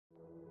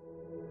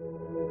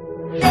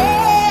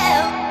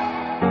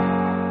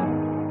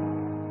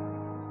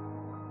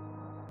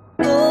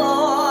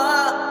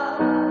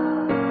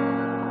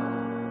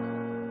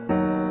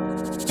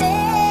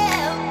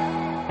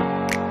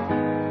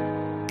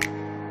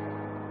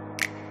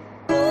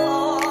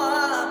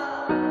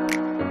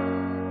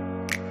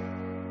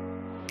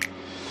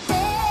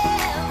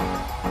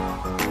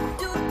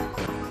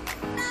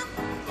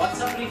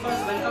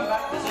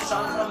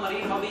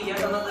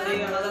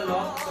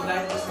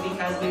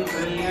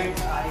doing brilliant.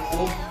 I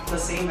hope the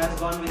same has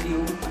gone with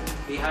you.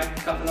 We had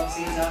a couple of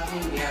sales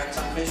happening, we had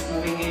some fish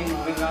moving in,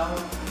 moving out.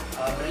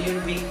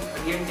 Brilliant week,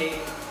 brilliant day.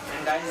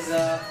 And guys,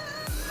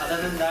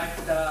 other than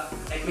that,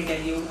 let me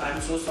tell you,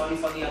 I'm so sorry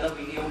for the other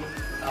video.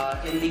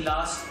 In the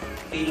last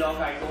vlog,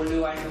 I told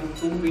you I do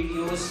 2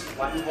 videos.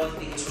 One was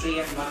the history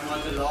and one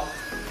was the log.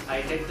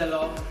 I did the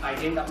log. I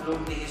didn't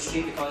upload the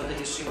history because the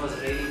history was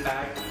really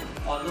bad.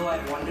 Although I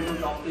wanted to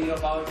talk to you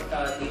about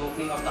the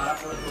opening of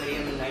Tarapur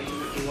Aquarium in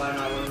 1951,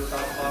 I want to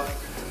talk about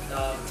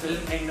the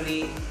Philip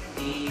Henry,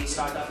 the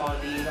startup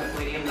of the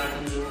Aquarium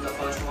London Zoo, the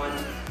first one.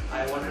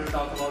 I wanted to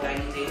talk about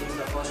anything,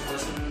 the first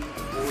person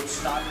who would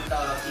start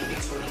keeping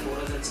stony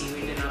corals and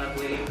seaweed in our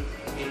aquarium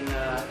in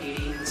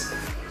 18s.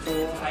 So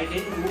I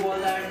didn't do all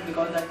that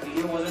because that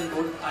video wasn't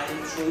good.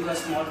 I'll show you a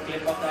small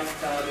clip of that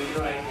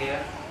video right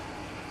here.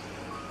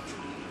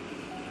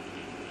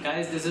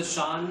 Guys, this is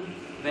Shan.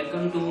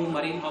 Welcome to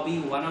Marine Hobby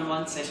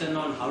one-on-one session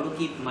on how to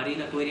keep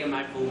marine aquarium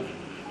at home.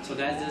 So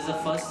guys, this is the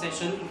first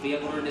session. We are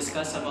going to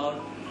discuss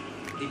about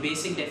the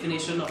basic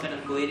definition of an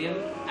aquarium,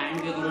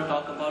 and we are going to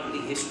talk about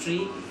the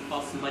history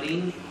of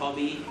marine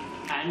hobby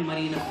and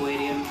marine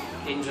aquarium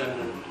in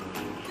general.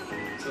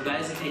 So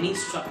guys, any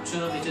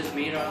structure which is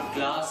made out of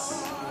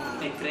glass,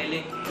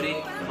 acrylic,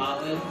 brick,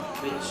 marble,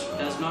 which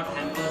does not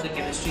hamper the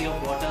chemistry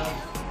of water,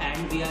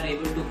 and we are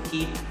able to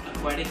keep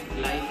aquatic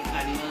life,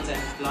 animals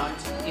and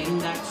plants in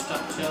that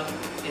structure,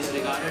 is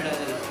regarded as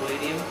an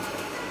aquarium.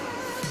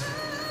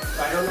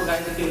 So I don't know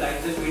guys if you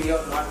like this video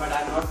or not, but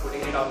I'm not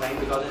putting it online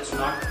because it's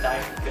not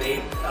that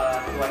great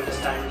to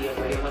understand the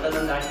aquarium. Other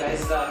than that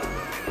guys,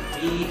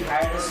 we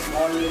had a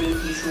small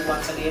little issue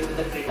once again with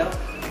the critter.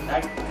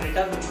 That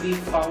critter which we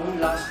found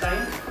last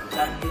time,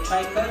 that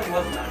hitchhiker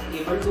was not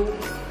able to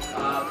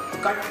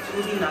cut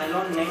through the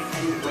nylon net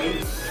and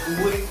went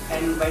through it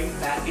and went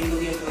back into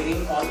the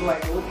aquarium. Although I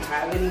don't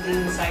have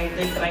anything inside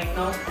it right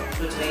now,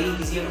 so it's very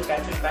easier to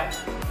catch it back.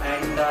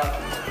 And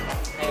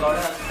I got a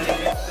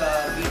acrylic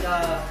Betta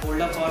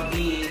holder for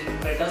the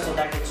critter so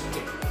that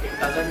it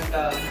doesn't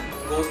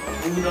go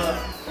through the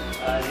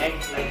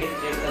net like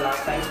it did the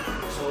last time.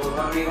 So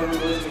what we're going to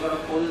do is we're going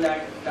to pull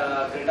that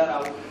critter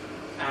out,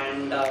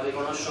 and we're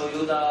going to show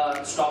you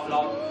the stock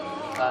log,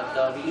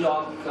 the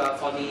vlog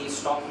for the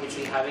stock which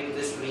we're having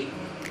this week,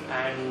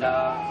 and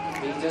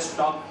we'll just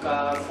talk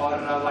for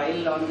a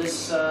while on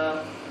this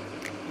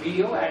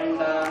video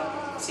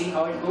and see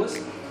how it goes.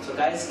 So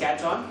guys,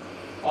 catch on.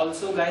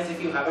 Also guys,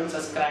 if you haven't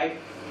subscribed,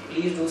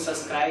 please do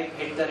subscribe.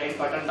 Hit the red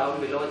button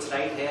down below. It's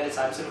right there. It's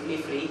absolutely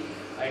free.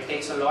 It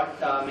takes a lot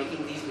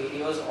making these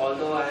videos,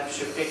 although I have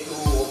shifted to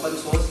open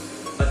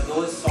source, but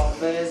those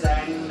softwares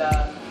and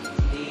the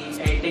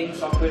editing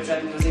software which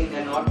I'm using,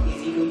 they're not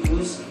easy to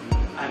use.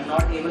 I'm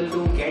not able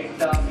to get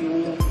a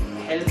few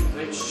help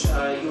which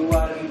you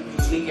are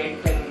usually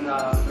get in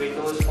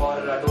Windows for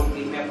Adobe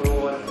Premiere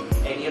Pro or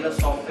any other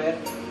software.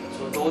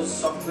 So those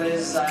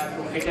softwares I have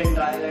to hit and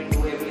trial and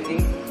do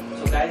everything.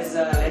 So guys,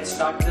 let's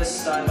start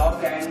this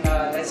log and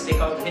let's take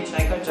out the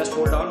hitchhiker. Just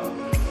hold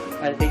on.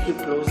 I'll take you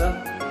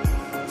closer.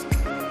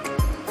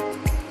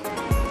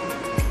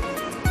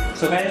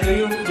 So guys,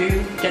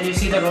 can you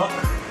see the rock?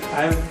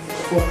 I have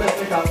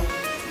focused it out,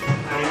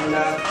 and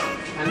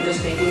I'm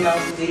just taking out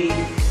the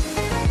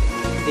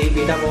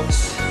Betta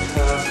box.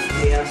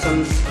 We have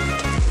some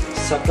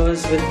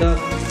suckers with the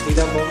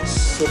Betta box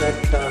so that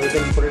we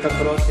can put it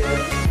across here.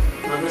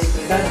 Now this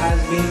critter has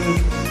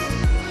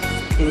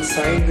been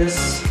inside this,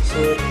 so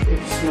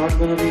it's not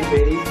going to be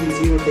very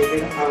easy to take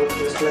it out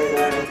just like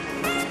that.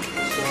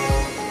 So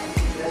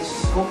let's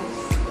hope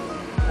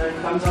that it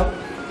comes out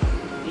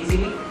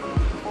easily.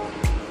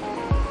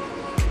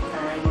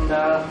 And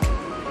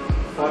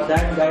for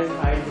that guys,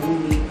 I do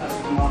need a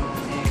small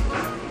net.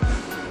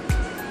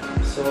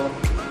 So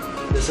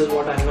this is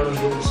what I'm going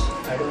to use.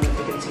 I don't know if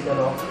you can see the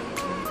rock.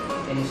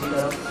 Can you see the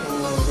rock?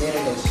 Oh, there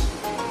it is.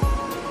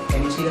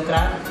 Can you see the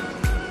crab?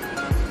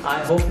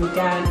 I hope you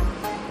can.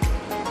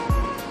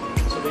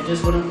 So we're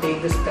just going to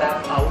take this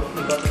crab out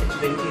because it's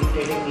been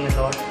irritating me a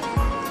lot.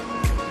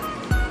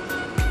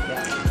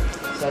 Yeah.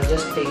 So I've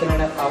just taken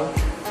it out.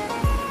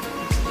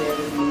 It's there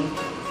with me.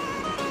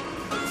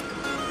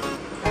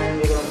 And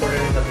we're going to put it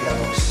in the Betta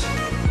box.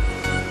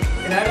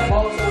 It had a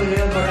box over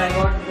here, but I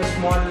got the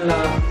small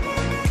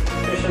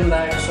fish in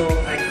that, so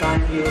I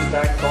can't use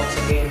that box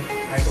again. I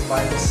had to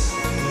buy this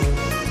new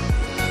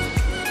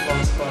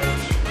box for it,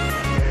 and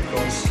here it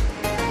goes.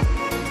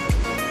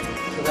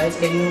 So guys,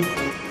 can you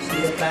see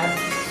the crab?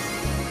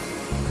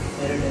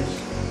 There it is.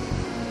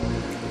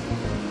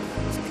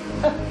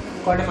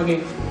 Caught him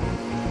again.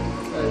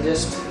 I'll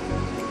just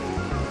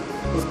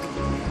put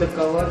the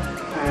cover,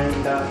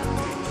 and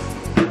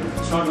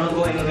it's not going to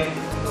go anywhere,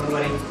 don't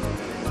worry.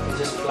 It's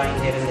just flying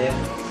here and there.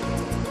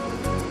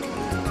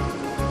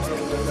 Here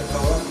goes the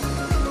cover.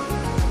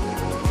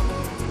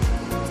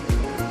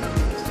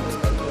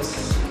 Like this.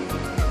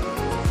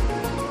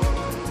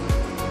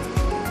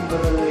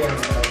 Brilliant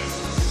guys.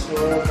 So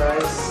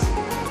guys,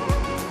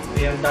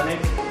 we have done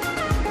it.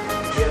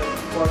 We have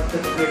got the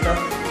critter,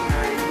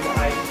 and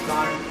I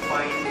can't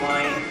find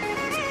my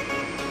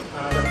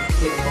another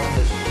completely remove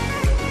this.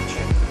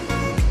 Check.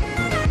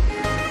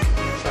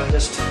 So I'll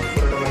just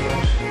put it over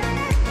here.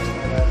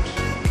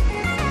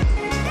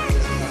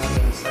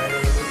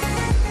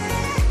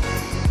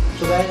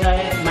 So guys,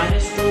 I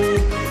managed to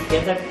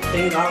get that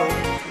thing out,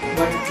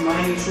 but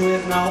my issue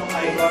is now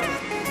I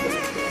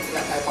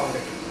found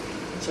it.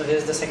 So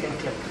here's the second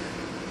clip.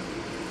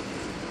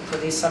 So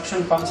these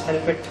suction pumps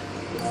help it to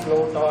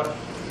float or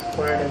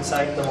put it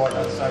inside the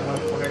water. So I'm going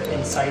to put it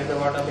inside the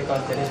water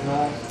because there is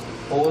no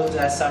holes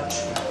as such,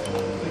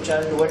 which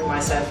I'll do it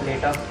myself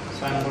later.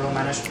 So I'm going to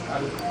manage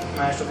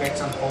to get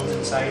some holes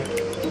inside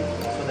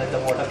so that the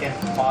water can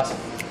pass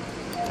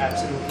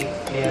absolutely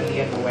clearly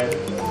and well.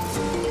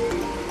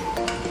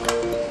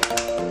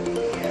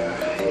 Yeah,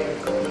 here we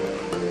go.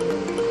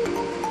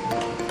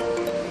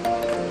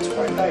 It's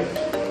quite tight.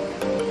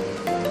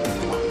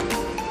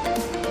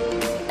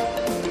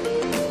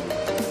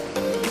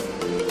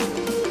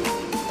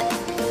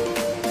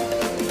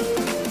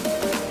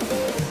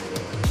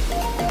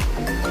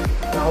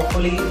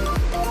 Hopefully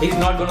he's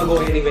not going to go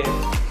anywhere.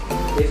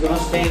 He's going to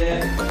stay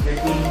there. Let me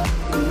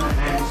clean my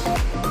hands.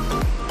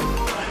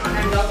 Put my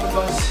hands up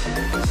because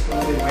it's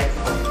going to be wet.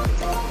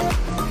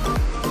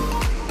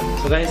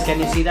 So guys, can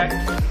you see that?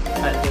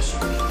 I'll just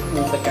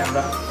move the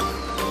camera.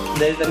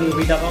 There's the new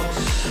Betta box,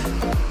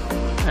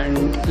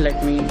 and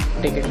let me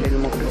take it a little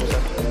more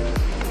closer.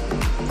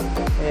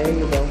 There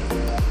you go.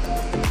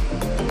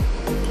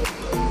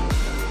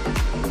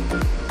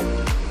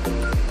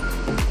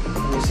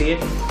 Can you see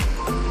it?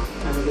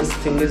 This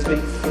thing has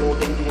been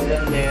floating here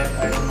and there.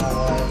 I don't know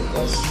why,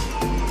 because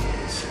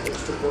it's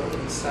supposed to go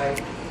inside.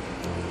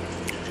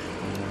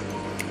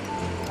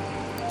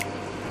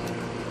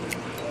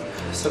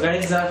 So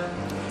guys,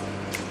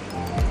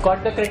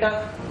 caught the critter.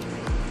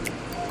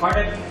 Caught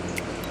it.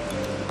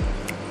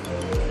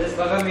 This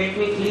bugger made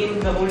me clean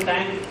the whole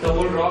tank, the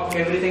whole rock,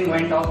 everything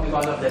went off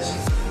because of this.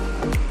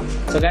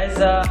 So guys,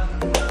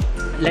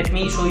 let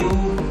me show you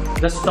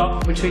the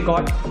stock which we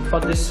got for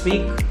this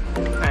week.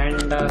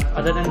 And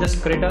other than this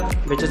critter,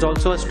 which is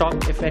also a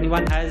stock, if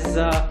anyone has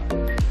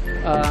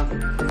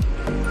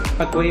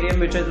aquarium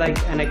which is like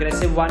an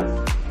aggressive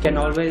one, can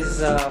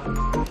always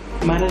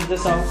manage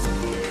this out.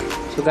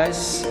 So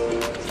guys,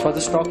 for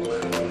the stock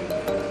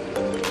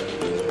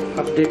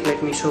update,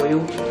 let me show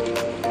you.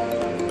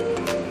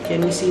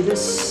 Can you see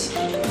this?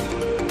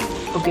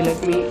 Okay,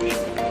 let me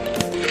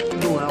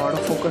do an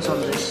autofocus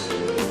on this.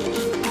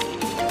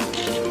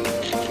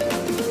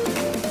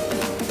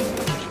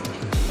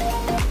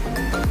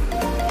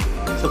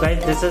 So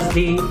guys, this is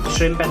the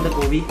shrimp and the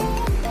goby.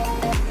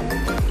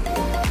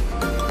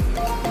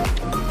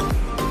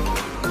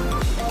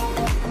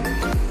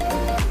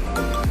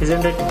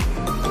 Isn't it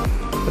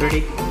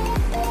pretty?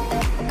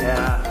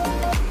 Yeah.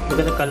 Look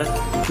at the color.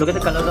 Look at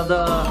the colors of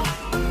the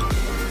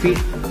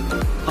feet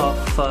of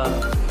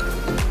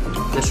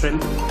the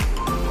shrimp.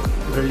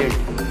 Brilliant.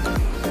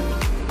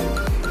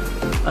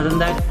 Other than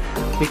that,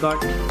 we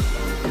got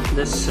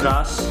this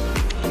wrasse.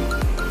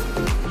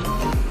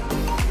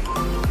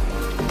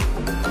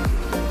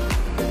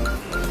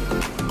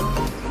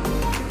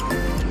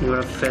 You got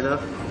a feather.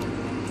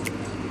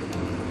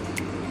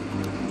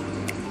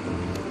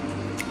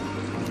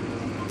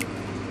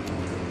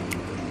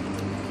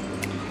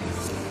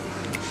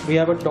 We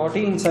have a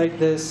dotty inside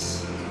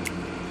this.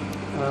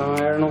 I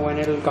don't know when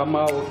it will come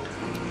out.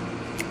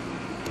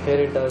 Here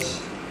it does.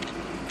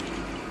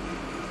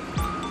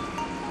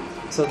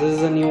 So this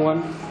is a new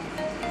one.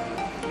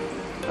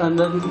 And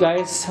then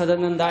guys, other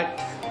than that,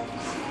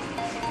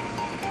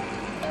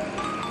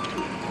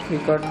 we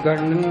got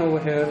Gundam over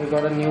here. We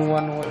got a new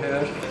one over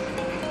here.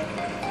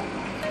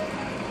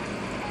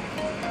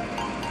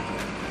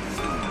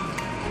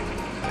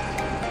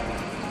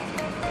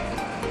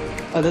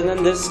 Other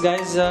than this,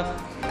 guys,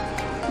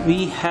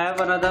 we have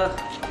another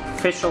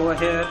fish over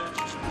here.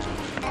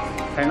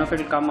 I don't know if it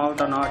will come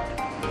out or not.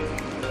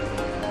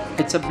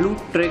 It's a blue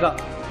trigger.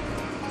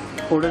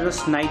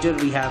 Odorous Niger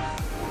we have.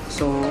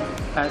 So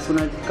as soon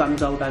as it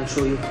comes out, I'll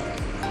show you.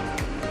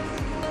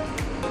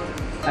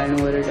 I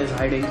know where it is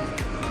hiding.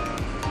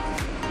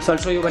 So I'll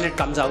show you when it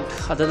comes out.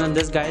 Other than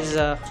this, guys,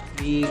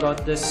 we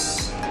got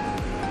this.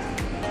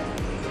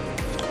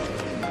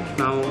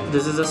 Now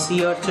this is a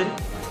sea urchin.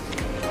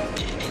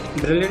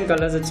 Brilliant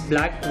colors. It's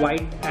black,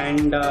 white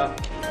and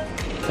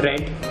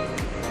red.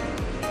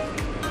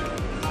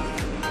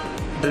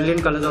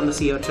 Brilliant colors on the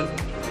sea urchin.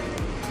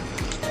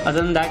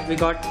 Other than that, we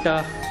got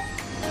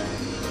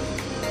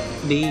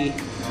the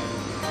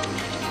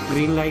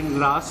green line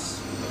wrasse.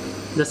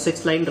 The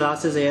 6 line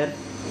wrasse is here,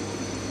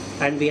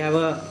 and we have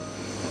a,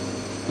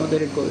 oh,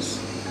 there it goes.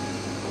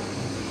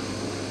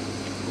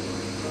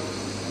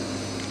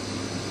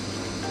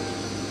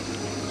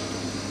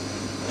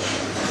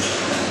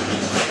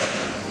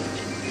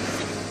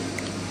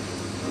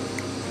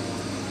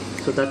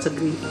 So that's a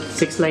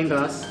 6 line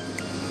wrasse.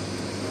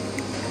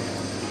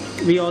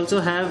 We also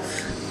have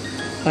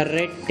a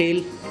red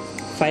tail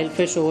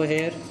filefish over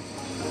here.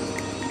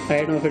 I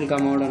don't know if it will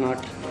come out or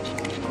not.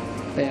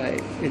 Yeah,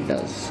 it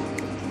does.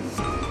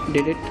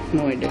 Did it?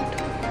 No, it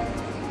didn't.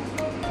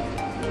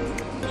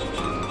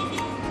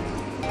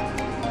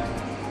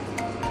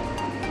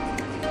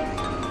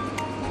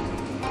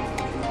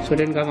 So it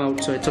didn't come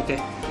out, so it's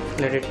okay.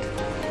 Let it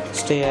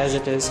stay as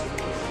it is.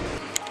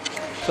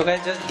 So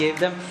guys, just gave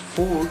them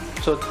food,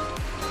 so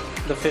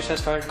the fish has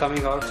started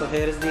coming out. So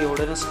here is the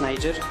odorous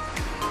Niger,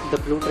 the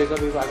blue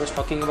trigger I was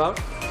talking about.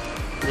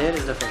 There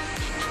is the fish.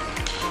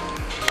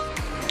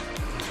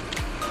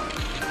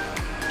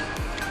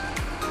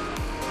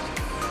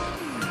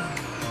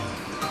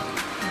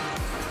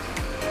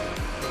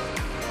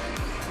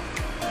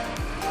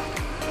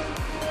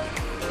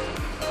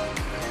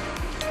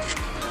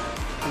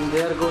 And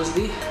there goes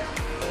the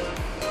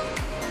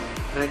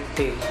red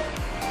tail.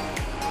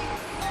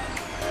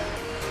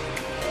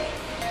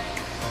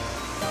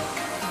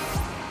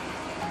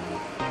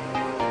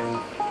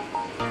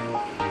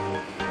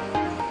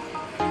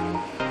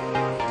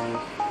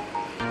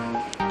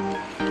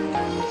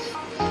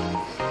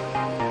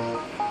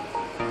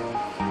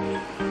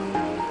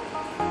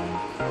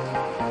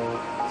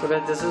 So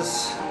guys, this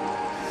is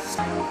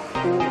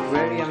two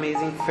very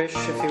amazing fish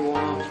if you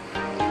want to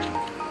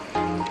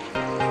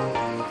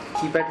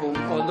keep at home.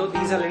 Although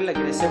these are little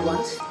aggressive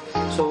ones,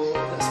 so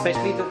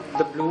especially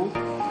the blue,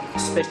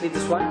 especially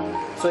this one.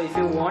 So if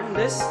you want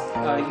this,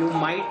 you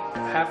might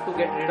have to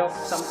get rid of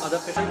some other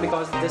fishes,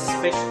 because this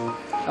fish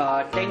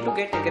tend to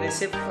get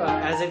aggressive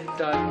as it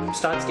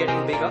starts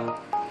getting bigger.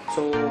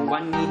 So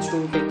one needs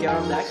to take care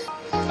of that.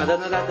 Other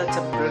than that, that's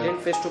a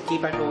brilliant fish to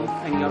keep at home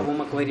in your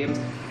home aquarium.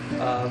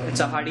 It's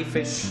a hardy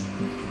fish,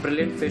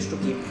 brilliant fish to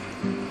keep.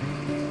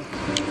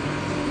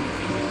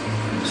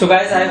 So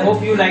guys, I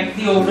hope you liked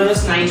the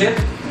odorous Niger.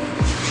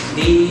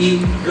 The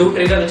blue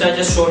trigger which I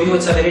just showed you,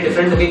 it's a very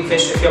different looking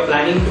fish. If you're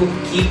planning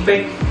to keep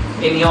it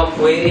in your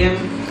aquarium,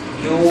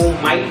 you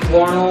might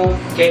want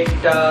to get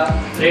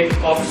rid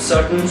of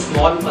certain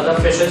small other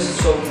fishes.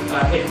 So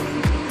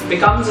it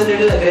becomes a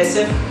little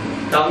aggressive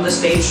down the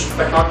stage,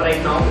 but not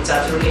right now. It's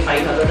absolutely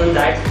fine. Other than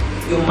that,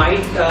 you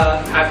might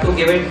have to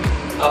give it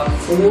a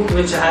food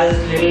which has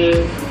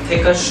little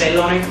thicker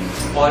shell on it,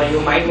 or you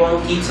might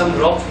want to keep some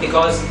rocks,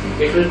 because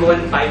it will go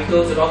and bite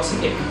those rocks.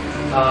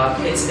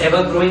 Its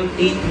ever growing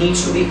teeth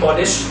needs to be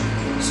polished,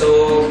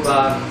 so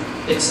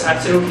it's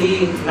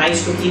absolutely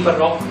nice to keep a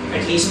rock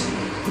at least.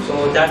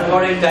 So that's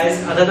about it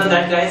guys. Other than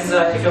that guys,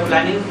 if you're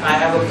planning, I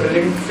have a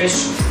brilliant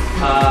fish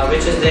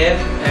which is there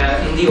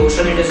in the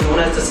ocean. It is known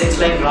as the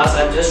six-line grass.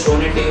 I've just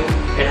shown it to you.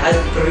 It has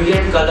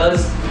brilliant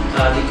colors.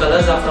 The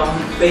colors are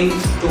from pink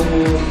to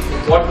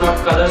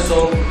whatnot colors.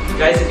 So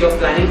guys, if you're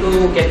planning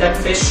to get that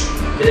fish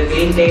with a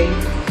green tail,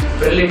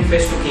 brilliant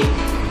fish to keep.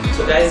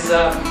 So guys,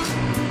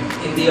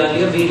 in the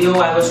earlier video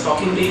I was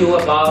talking to you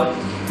about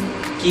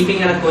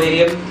keeping an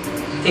aquarium,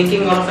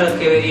 thinking of an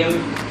aquarium,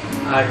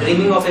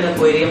 dreaming of an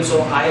aquarium.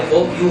 So I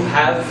hope you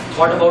have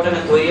thought about an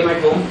aquarium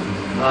at home,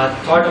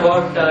 thought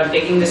about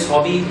taking this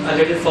hobby a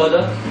little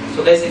further.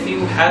 So guys, if you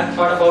have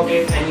thought about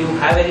it and you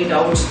have any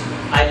doubts,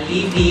 I'll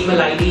leave the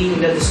email ID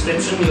in the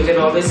description. You can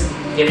always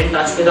get in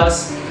touch with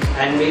us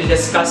and we'll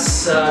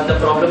discuss the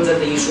problems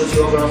and the issues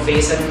you are going to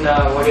face and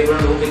what you're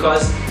going to do.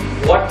 Because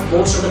what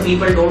most of the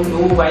people don't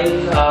do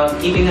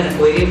while keeping an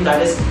aquarium,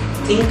 that is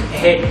think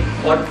ahead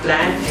or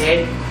plan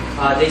ahead.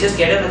 They just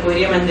get an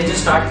aquarium and they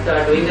just start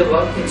doing the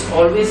work. It's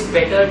always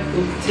better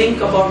to think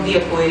about the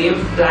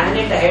aquarium, plan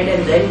it ahead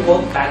and then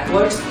work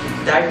backwards.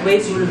 That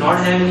way you will not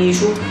have any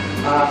issue.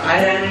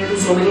 I ran into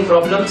so many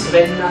problems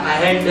when I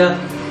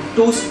had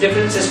two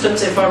different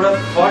systems. If I would have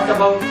thought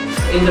about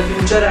in the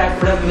future, I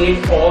would have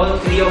made all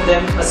three of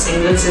them a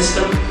single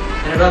system,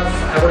 and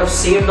I would have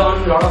saved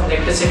on a lot of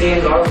electricity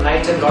and a lot of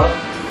lights and a lot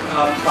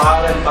of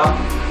power and pump.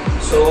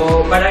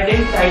 So, but I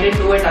didn't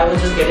do it. I was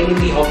just getting in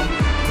the hobby.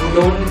 You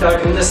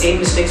don't do the same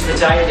mistakes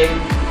which I did.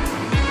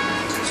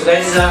 So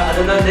guys,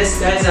 other than this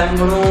guys, I'm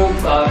going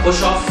to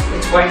push off.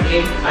 It's quite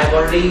late. I've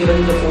already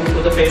given the food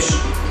to the fish.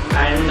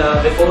 And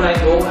before I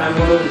go, I'm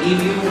going to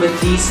leave you with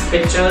these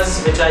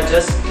pictures which I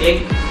just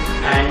clicked.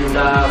 And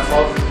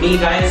for me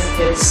guys,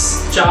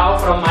 it's ciao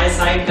from my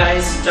side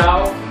guys,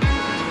 ciao,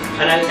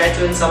 and I'll catch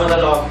you in some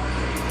other log.